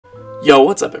Yo,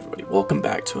 what's up everybody? Welcome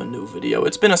back to a new video.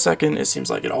 It's been a second. It seems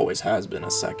like it always has been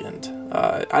a second.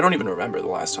 I don't even remember the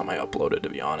last time I uploaded, to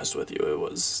be honest with you. It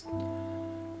was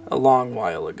a long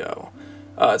while ago.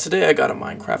 Today I got a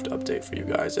Minecraft update for you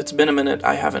guys. It's been a minute.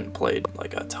 I haven't played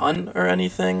like a ton or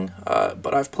anything,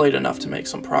 but I've played enough to make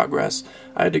some progress.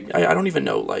 I don't even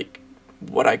know like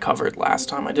what I covered last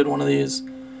time I did one of these.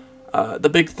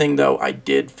 The big thing though, I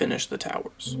did finish the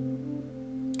towers.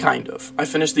 Kind of. I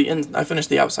finished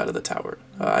the outside of the tower.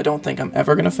 I don't think I'm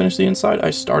ever gonna finish the inside.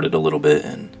 I started a little bit,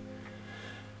 and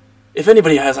if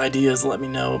anybody has ideas, let me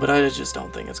know. But I just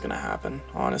don't think it's gonna happen.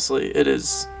 Honestly, it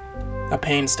is a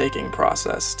painstaking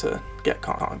process to get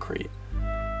concrete.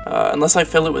 Unless I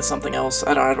fill it with something else,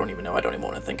 I don't even know. I don't even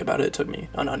want to think about it. It took me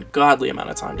an ungodly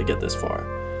amount of time to get this far.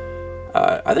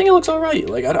 I think it looks all right.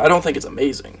 Like I don't think it's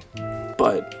amazing,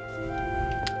 but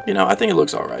you know, I think it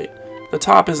looks all right. The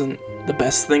top isn't the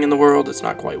best thing in the world. It's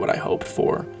not quite what I hoped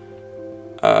for.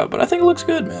 But I think it looks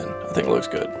good, man. I think it looks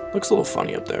good. Looks a little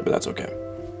funny up there, but that's okay.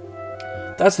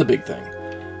 That's the big thing.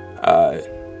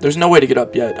 There's no way to get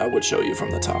up yet. I would show you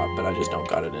from the top, but I just don't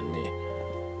got it in me.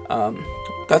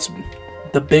 That's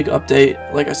the big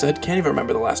update. Like I said, can't even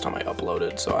remember the last time I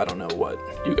uploaded, so I don't know what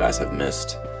you guys have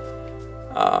missed.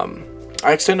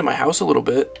 I extended my house a little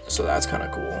bit, so that's kind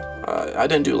of cool. I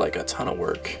didn't do like a ton of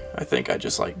work. I think I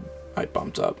just I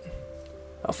bumped up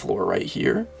a floor right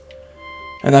here,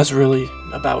 and that's really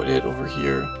about it over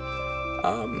here.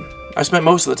 I spent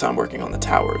most of the time working on the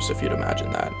towers, if you'd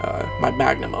imagine that. My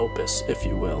magnum opus, if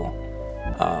you will.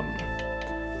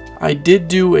 I did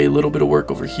do a little bit of work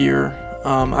over here.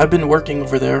 I've been working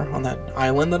over there on that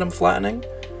island that I'm flattening,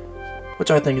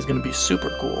 which I think is going to be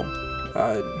super cool.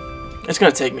 It's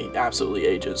going to take me absolutely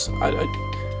ages.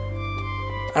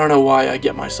 I don't know why I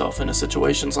get myself into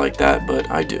situations like that,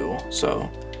 but I do. So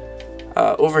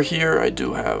over here I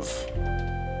do have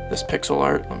this pixel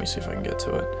art. Let me see if I can get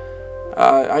to it.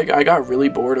 I got really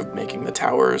bored of making the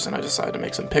towers, and I decided to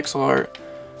make some pixel art.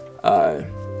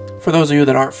 For those of you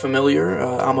that aren't familiar,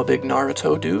 I'm a big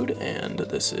Naruto dude, and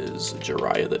this is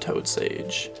Jiraiya the Toad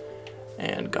Sage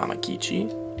and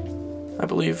Gamakichi, I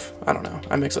believe. I don't know.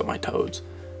 I mix up my toads.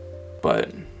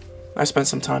 But I spent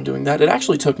some time doing that. It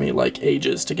actually took me like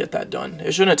ages to get that done.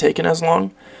 It shouldn't have taken as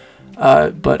long,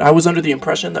 but I was under the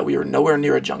impression that we were nowhere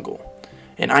near a jungle,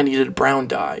 and I needed brown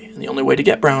dye, and the only way to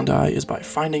get brown dye is by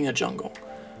finding a jungle.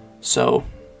 So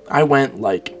I went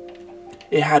like,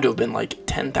 it had to have been like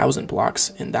 10,000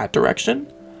 blocks in that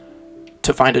direction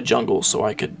to find a jungle so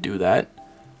I could do that.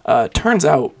 Turns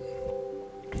out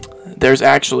there's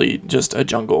actually just a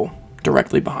jungle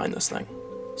directly behind this thing.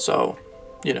 So,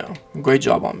 you know, great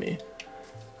job on me.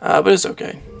 But it's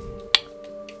okay.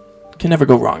 Can never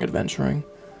go wrong adventuring.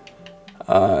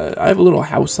 I have a little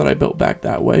house that I built back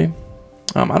that way.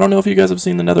 I don't know if you guys have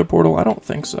seen the Nether portal. I don't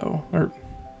think so.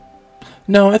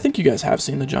 No, I think you guys have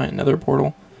seen the giant Nether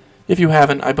portal. If you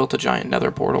haven't, I built a giant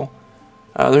Nether portal.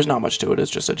 There's not much to it.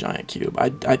 It's just a giant cube.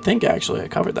 I think actually I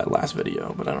covered that last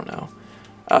video, but I don't know.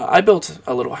 I built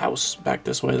a little house back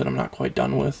this way that I'm not quite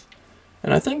done with.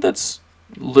 And I think that's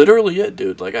literally it,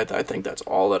 dude. Like, I think that's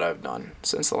all that I've done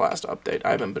since the last update.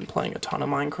 I haven't been playing a ton of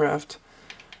Minecraft,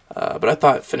 but I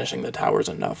thought finishing the towers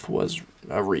enough was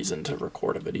a reason to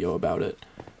record a video about it.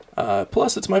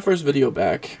 Plus, it's my first video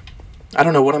back. I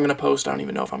don't know what I'm going to post. I don't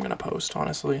even know if I'm going to post,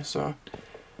 honestly, so.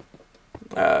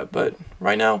 But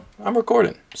right now, I'm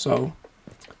recording, so.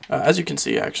 As you can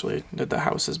see, actually, the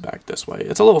house is back this way.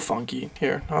 It's a little funky.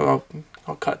 Here, I'll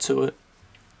cut to it.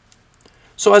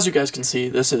 So as you guys can see,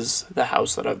 this is the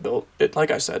house that I've built. Like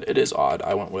I said, it is odd.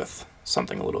 I went with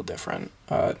something a little different.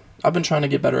 I've been trying to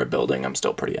get better at building. I'm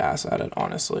still pretty ass at it,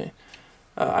 honestly.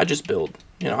 I just build.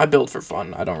 You know, I build for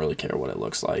fun. I don't really care what it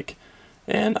looks like.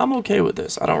 And I'm okay with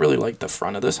this. I don't really like the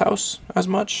front of this house as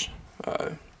much.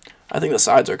 I think the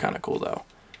sides are kind of cool, though.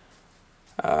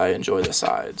 I enjoy the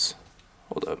sides.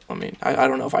 Hold up. I mean, I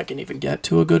don't know if I can even get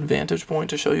to a good vantage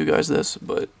point to show you guys this,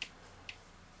 but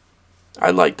I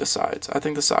like the sides. I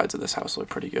think the sides of this house look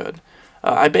pretty good.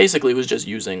 I basically was just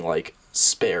using like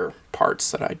spare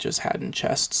parts that I just had in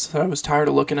chests that I was tired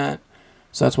of looking at.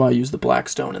 So that's why I used the black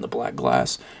stone and the black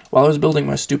glass. While I was building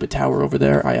my stupid tower over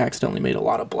there, I accidentally made a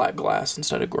lot of black glass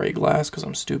instead of gray glass because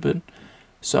I'm stupid.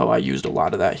 So I used a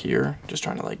lot of that here, just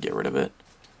trying to like get rid of it.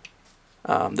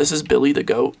 This is Billy the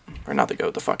goat, or not the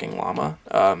goat, the fucking llama.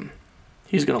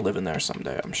 He's going to live in there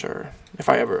someday, I'm sure.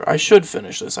 I should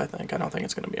finish this, I think. I don't think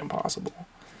it's going to be impossible.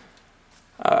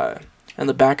 And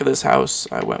the back of this house,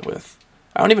 I went with,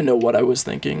 I don't even know what I was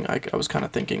thinking. I was kind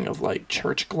of thinking of, like,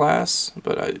 church glass,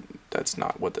 but that's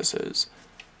not what this is.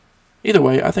 Either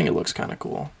way, I think it looks kind of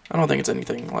cool. I don't think it's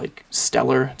anything like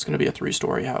stellar. It's going to be a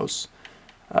 3-story house.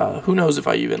 Who knows if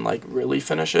I even like really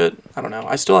finish it? I don't know.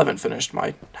 I still haven't finished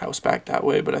my house back that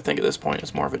way, but I think at this point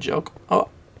it's more of a joke. Oh,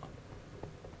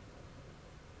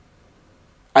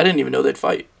 I didn't even know they'd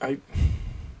fight.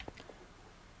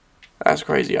 That's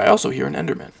crazy. I also hear an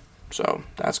Enderman, so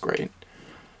that's great.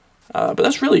 But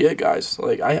that's really it, guys.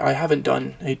 Like, I haven't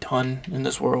done a ton in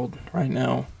this world right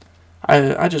now.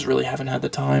 I just really haven't had the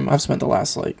time. I've spent the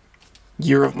last, like,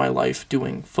 year of my life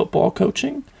doing football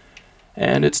coaching,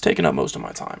 and it's taken up most of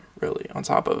my time, really. On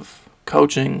top of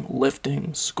coaching,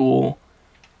 lifting, school,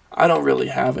 I don't really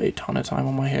have a ton of time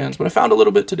on my hands, but I found a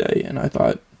little bit today, and I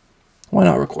thought, why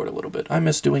not record a little bit? I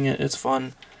miss doing it. It's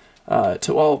fun.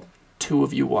 To all 2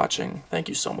 of you watching, thank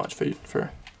you so much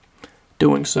for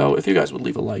doing so. If you guys would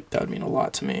leave a like, that would mean a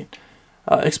lot to me.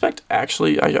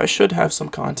 Actually, I should have some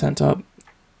content up.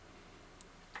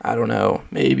 I don't know,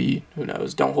 maybe, who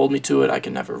knows. Don't hold me to it. I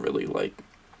can never really, like,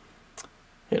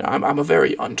 I'm a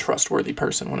very untrustworthy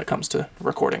person when it comes to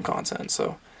recording content,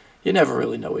 so you never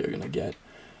really know what you're going to get.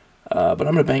 But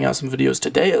I'm going to bang out some videos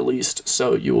today at least,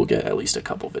 so you will get at least a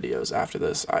couple videos after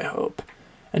this, I hope.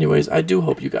 Anyways, I do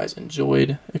hope you guys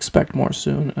enjoyed. Expect more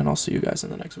soon, and I'll see you guys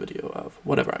in the next video of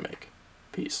whatever I make.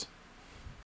 Peace.